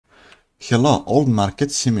Hello, old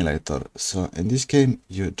market simulator. So in this game,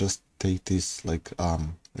 you just take these like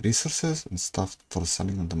resources and stuff for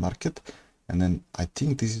selling on the market, and then I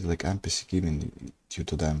think this is like NPC giving you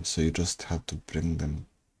to them. So you just have to bring them,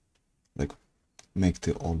 like make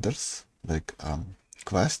the orders, like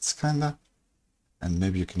quests kinda, and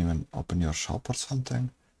maybe you can even open your shop or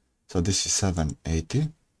something. So this is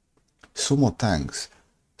 780. Sumo Tanks.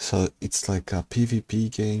 So it's like a PvP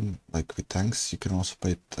game, like with tanks. You can also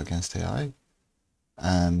play it against AI.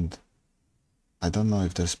 And I don't know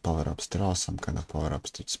if there's power-ups. There are some kind of power-ups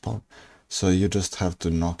that spawn. So you just have to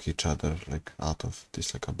knock each other like out of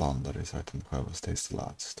this like a boundaries, right? And whoever stays the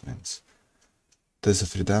last wins. There's a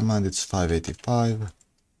free demo and it's 585.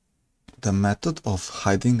 The method of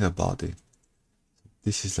hiding a body.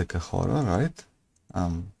 This is like a horror, right?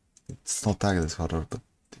 It's not tagged as horror, but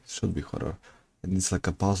it should be horror. And it's like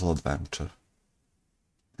a puzzle adventure.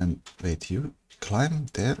 And wait, you climb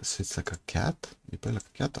there, so it's like a cat? You play like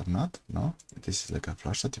a cat or not? No? This is like a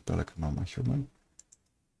flashlight, you play like a normal human.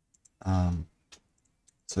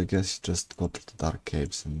 So I guess you just go to the dark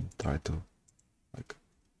caves and try to like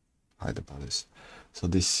hide the bodies. So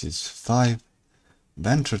this is 5.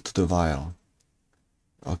 Venture to the Vial.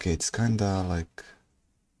 Okay, it's kinda like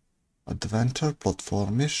adventure,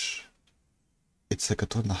 platformish. It's like a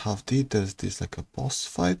 2.5D, there's this like a boss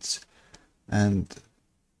fights, and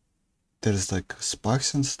there's like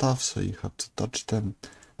spikes and stuff, so you have to dodge them.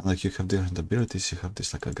 And like you have different abilities, you have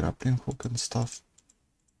this like a grappling hook and stuff.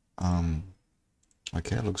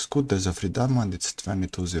 Okay, looks good. There's a free demo and it's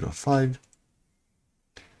 2205.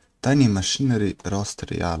 Tiny Machinery Roast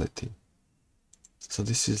Reality. So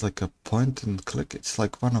this is like a point and click. It's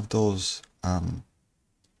like one of those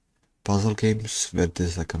puzzle games where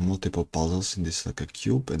there's like a multiple puzzles in this like a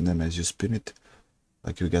cube, and then as you spin it,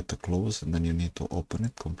 like you get the close, and then you need to open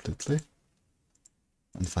it completely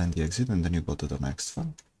and find the exit, and then you go to the next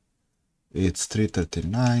one. It's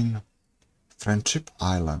 339. Friendship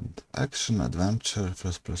Island. Action, adventure,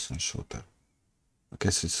 first person shooter. Okay,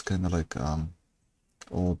 so it's kind of like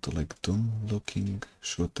old like Doom looking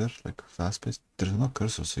shooter, like fast paced. There's no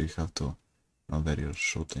cursor, so you have to know where you're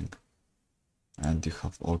shooting. And you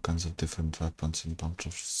have all kinds of different weapons and bunch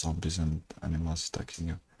of zombies and animals attacking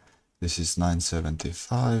you. This is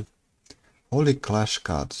 975. Holy Clash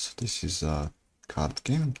Cards. This is a card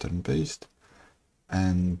game, turn-based.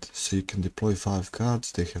 And so you can deploy 5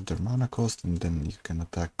 cards, they have their mana cost, and then you can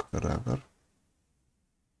attack wherever.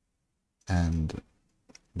 And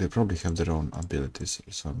they probably have their own abilities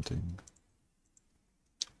or something.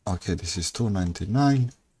 Okay, this is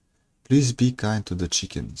 299. Please be kind to the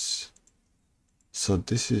chickens. So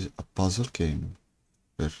this is a puzzle game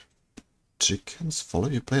where chickens follow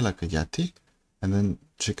you. Play like a Yeti, and then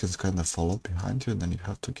chickens kind of follow behind you, and then you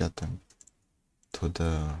have to get them to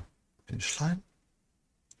the finish line.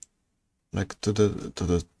 Like to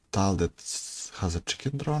the tile that has a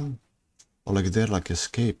chicken drawn, or like they're like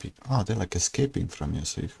escaping. Oh, they're like escaping from you,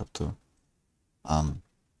 so you have to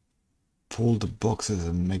pull the boxes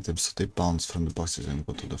and make them so they bounce from the boxes and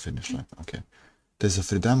go to the finish line. Okay, there's a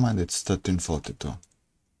free demo and it's 1342.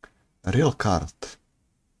 A real cart.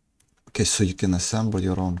 Okay, so you can assemble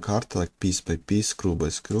your own cart like piece by piece, screw by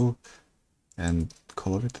screw, and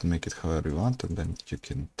color it and make it however you want, and then you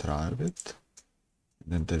can drive it.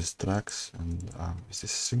 And then there's tracks, and is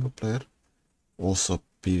this a single player? Also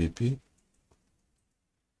PvP.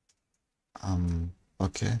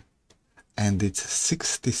 Okay. And it's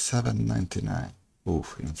 67.99.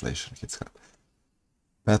 Oof, inflation hits hard.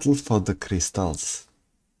 Battle for the Crystals.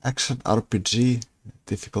 Action RPG,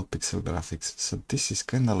 difficult pixel graphics. So this is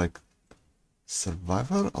kinda like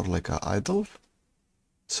Survivor or like a idol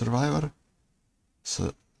Survivor.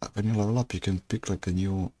 So when you level up, you can pick like a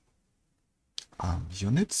new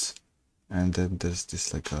units, and then there's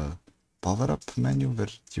this like a power-up menu where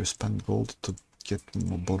you spend gold to get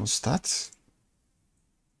more bonus stats.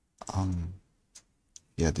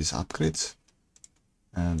 Yeah, these upgrades,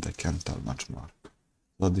 and I can't tell much more.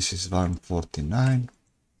 So this is 149.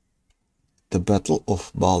 The Battle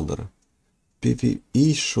of Baldr.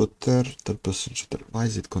 PvE shooter, third-person shooter. Why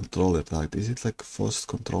is it controller tagged? Is it like forced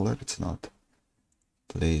controller? It's not.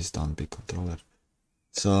 Please don't be controller.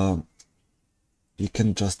 So you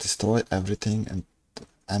can just destroy everything and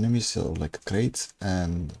enemies or like crates.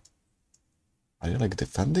 And are you like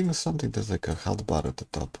defending or something? There's like a health bar at the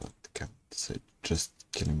top. I can't say, just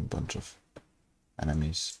killing a bunch of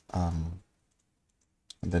enemies. And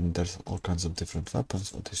then there's all kinds of different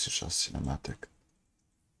weapons. Oh, this is just cinematic.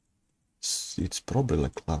 It's probably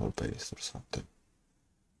like level based or something.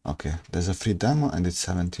 Okay, there's a free demo and it's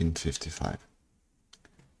 1755.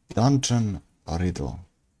 Dungeon Riddle.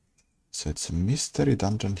 So it's a mystery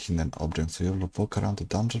dungeon, hidden object. So you'll walk around the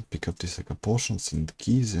dungeon, pick up these like potions and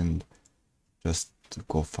keys, and just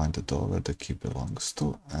go find the door where the key belongs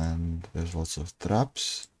to. And there's lots of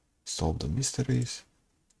traps, solve the mysteries.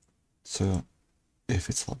 So if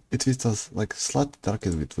it was like slightly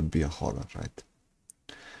darker, it would be a horror, right?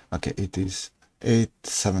 Okay, it is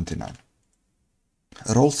 8.79.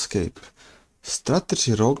 RollScape,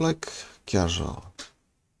 strategy roguelike casual.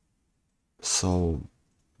 So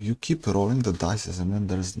you keep rolling the dice and then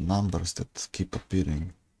there's numbers that keep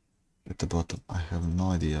appearing at the bottom. I have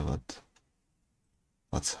no idea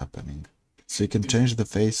what's happening. So you can change the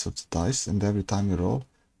face of the dice, and every time you roll,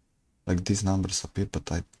 like these numbers appear,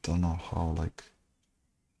 but I don't know how, like.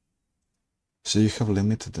 So you have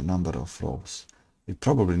limited number of rolls. You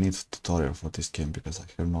probably need a tutorial for this game because I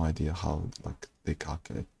have no idea how like they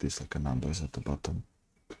calculate these like numbers at the bottom.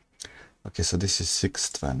 Okay, so this is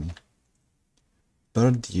 620.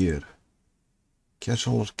 Bird Year.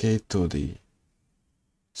 Casual arcade 2D.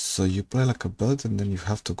 So you play like a bird and then you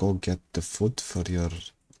have to go get the food for your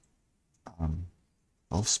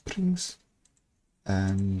offsprings,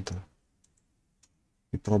 and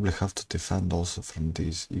you probably have to defend also from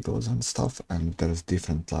these eagles and stuff, and there's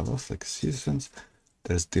different levels like seasons,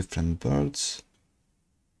 there's different birds.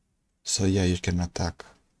 So yeah, you can attack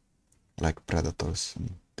like predators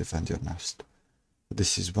and defend your nest.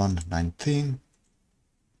 This is 119.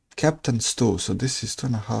 Captain's 2, so this is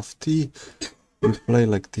 2.5T. You play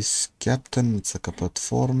like this captain, it's like a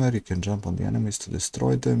platformer, you can jump on the enemies to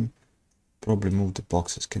destroy them, probably move the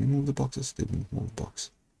boxes. Can you move the boxes? Didn't move the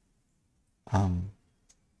box.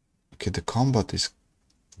 Okay, the combat is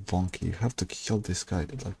wonky. You have to kill this guy,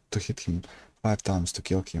 like to hit him 5 times to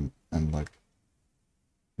kill him, and like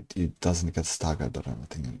it doesn't get staggered or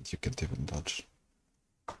anything, and you can't even dodge.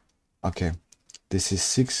 Okay, this is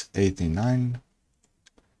 689.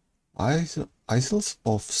 Isles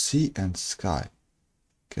of Sea and Sky.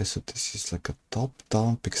 Okay, so this is like a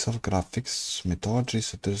top-down pixel graphics mythology.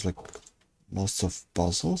 So there's like lots of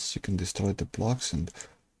puzzles. You can destroy the blocks and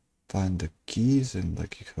find the keys, and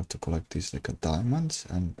like you have to collect these like diamonds.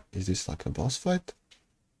 And is this like a boss fight?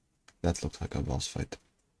 That looks like a boss fight.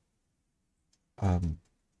 And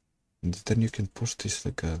then you can push these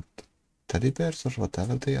like teddy bears or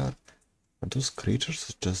whatever they are. Are those creatures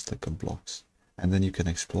or just like a blocks? And then you can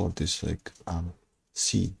explore this like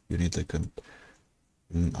sea. You need like an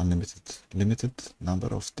limited number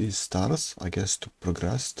of these stars, I guess, to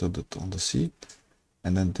progress to on the sea.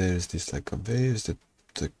 And then there's this like a waves that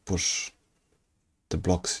push the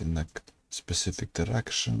blocks in like specific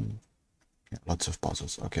direction. Yeah, lots of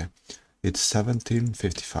puzzles. Okay, it's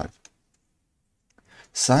 1755.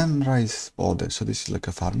 Sunrise Order. So this is like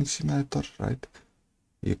a farming simulator, right?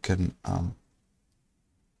 You can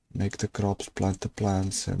make the crops, plant the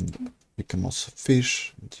plants, and you can also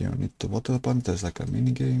fish. You need to water the plant. There's like a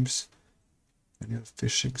mini games when you're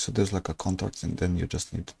fishing. So there's like a contract, and then you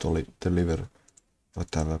just need to deliver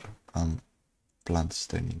whatever plants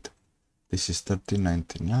they need. This is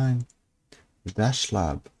 13.99.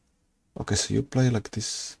 Dashlab. Okay, so you play like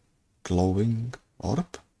this glowing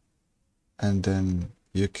orb, and then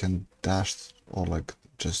you can dash or like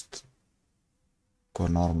just go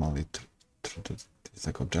normally through these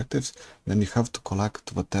like objectives. Then you have to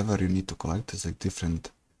collect whatever you need to collect. There's like different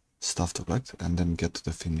stuff to collect, and then get to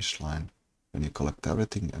the finish line when you collect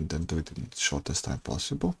everything, and then do it in the shortest time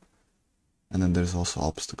possible. And then there's also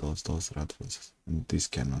obstacles, those red ones, and these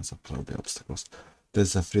cannons are probably obstacles.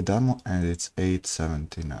 There's a free demo, and it's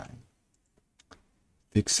 8.79.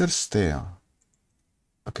 Fixer's Tale.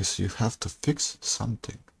 Okay, so you have to fix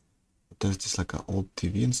something. There's this like an old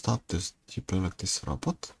TV and stuff. You play like this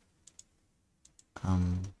robot.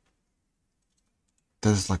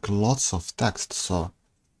 There's like lots of text, so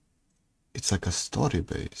it's like a story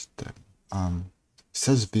based. It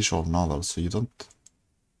says visual novel, so you don't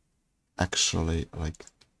actually like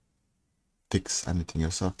fix anything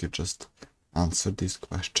yourself. You just answer these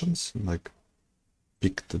questions and like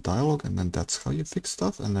pick the dialogue, and then that's how you fix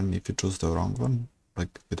stuff. And then if you choose the wrong one,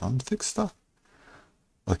 like you don't fix stuff.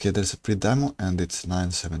 Okay, there's a pre-demo, and it's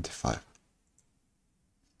 9.75.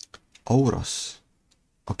 Ouros.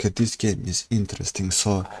 Okay, this game is interesting.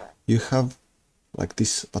 So you have like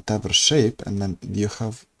this whatever shape, and then you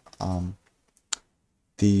have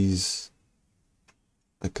these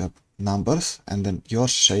like numbers, and then your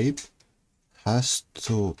shape has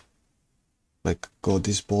to like go,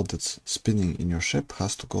 this ball that's spinning in your shape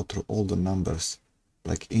has to go through all the numbers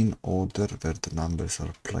like in order where the numbers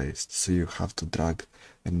are placed. So you have to drag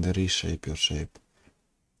and reshape your shape.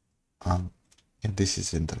 And this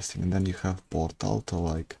is interesting. And then you have portal to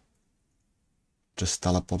like just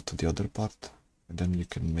teleport to the other part, and then you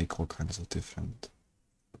can make all kinds of different,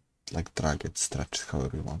 like drag it, stretch it,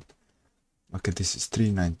 however you want. Okay, this is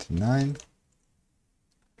 $3.99.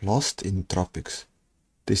 Lost in Tropics.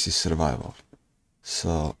 This is survival.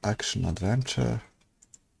 So action, adventure,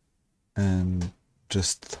 and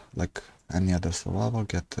just like any other survival,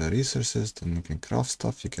 get the resources, then you can craft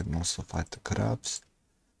stuff, you can also fight the crabs,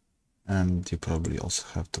 and you probably also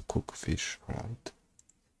have to cook fish, right?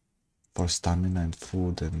 For stamina and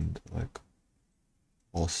food, and like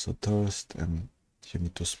also thirst, and you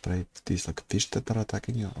need to spray these like fish that are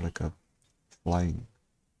attacking you, like a flying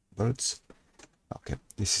birds. Okay,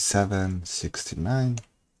 this is $7.69.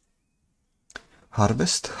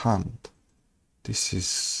 Harvest Hunt. This is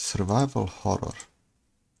survival horror.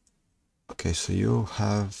 Okay, so you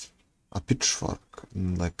have a pitchfork,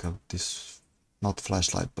 like this, not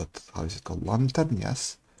flashlight, but how is it called? Lantern,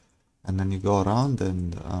 yes. And then you go around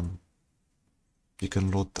and you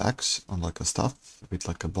can load tags on like a stuff with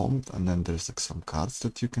like a bomb, and then there's like some cards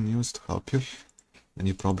that you can use to help you. And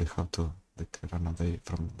you probably have to like run away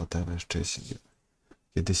from whatever is chasing you.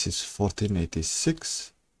 Okay, this is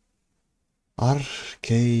 $14.86.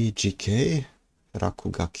 RKGK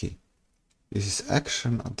Rakugaki. This is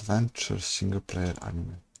action adventure single player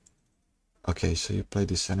anime. Okay, so you play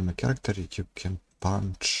this anime character, you can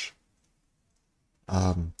punch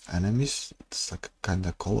enemies. It's like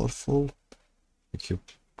kinda colorful. Like you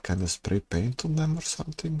kinda spray paint on them or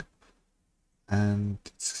something. And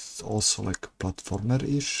it's also like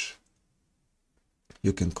platformer-ish.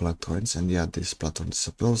 You can collect coins, and yeah, this platform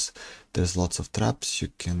disappears. There's lots of traps. You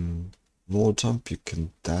can wall jump, you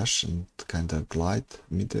can dash and kinda glide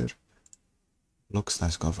midair. Looks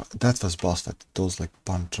nice. That was boss fight. Those like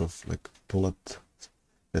bunch of like bullet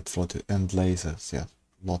that floated and lasers. Yeah,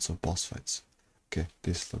 lots of boss fights. Okay,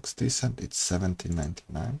 this looks decent. It's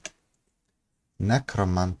 $17.99.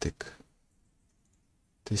 Necromantic.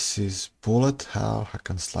 This is bullet hell hack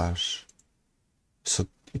and slash. So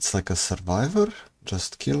it's like a survivor.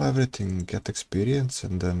 Just kill everything, get experience,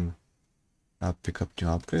 and then pick up new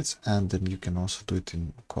upgrades. And then you can also do it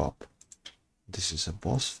in co-op. This is a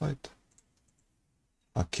boss fight.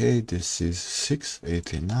 Okay, this is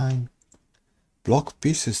 $6.89. Block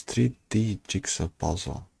pieces 3D Jigsaw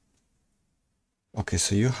puzzle. Okay,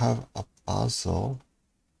 so you have a puzzle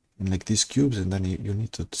in like these cubes, and then you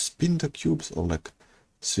need to spin the cubes or like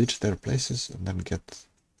switch their places and then get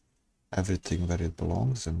everything where it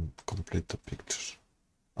belongs and complete the picture.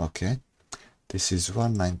 Okay, this is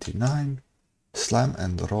 $1.99. Slam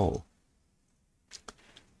and roll.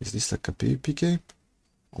 Is this like a PvP game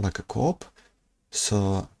or like a co-op?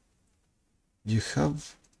 So you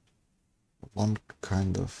have one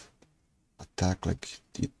kind of attack, like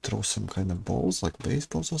you throw some kind of balls, like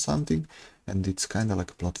baseballs or something, and it's kind of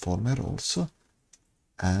like a platformer also.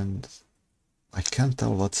 And I can't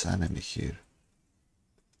tell what's enemy here.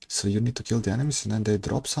 So you need to kill the enemies, and then they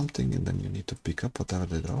drop something, and then you need to pick up whatever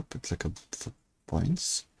they drop. It's like a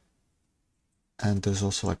points. And there's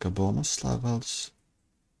also like a bonus levels.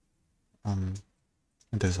 And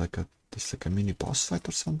there's like a mini boss fight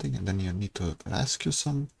or something, and then you need to rescue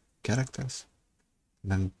some characters.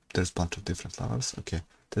 And then there's a bunch of different levels. Okay,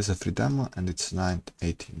 there's a free demo, and it's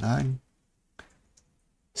 $9.89.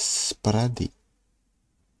 Spready.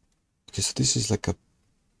 Okay, so this is like a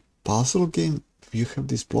puzzle game. You have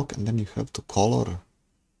this block, and then you have to color.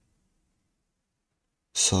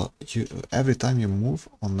 So every time you move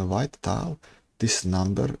on the white tile, this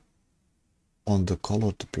number on the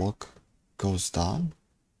colored block goes down.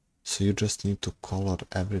 So you just need to color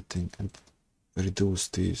everything and reduce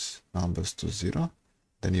these numbers to 0.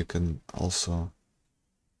 Then you can also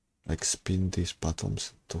like spin these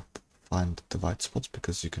buttons to find the white spots,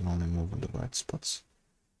 because you can only move on the white spots.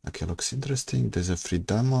 Okay, looks interesting. There's a free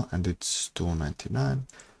demo, and it's $2.99.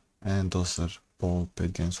 And those are all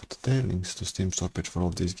paid games for today. Links to Steam store page for all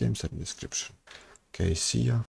these games are in the description. Okay, see ya.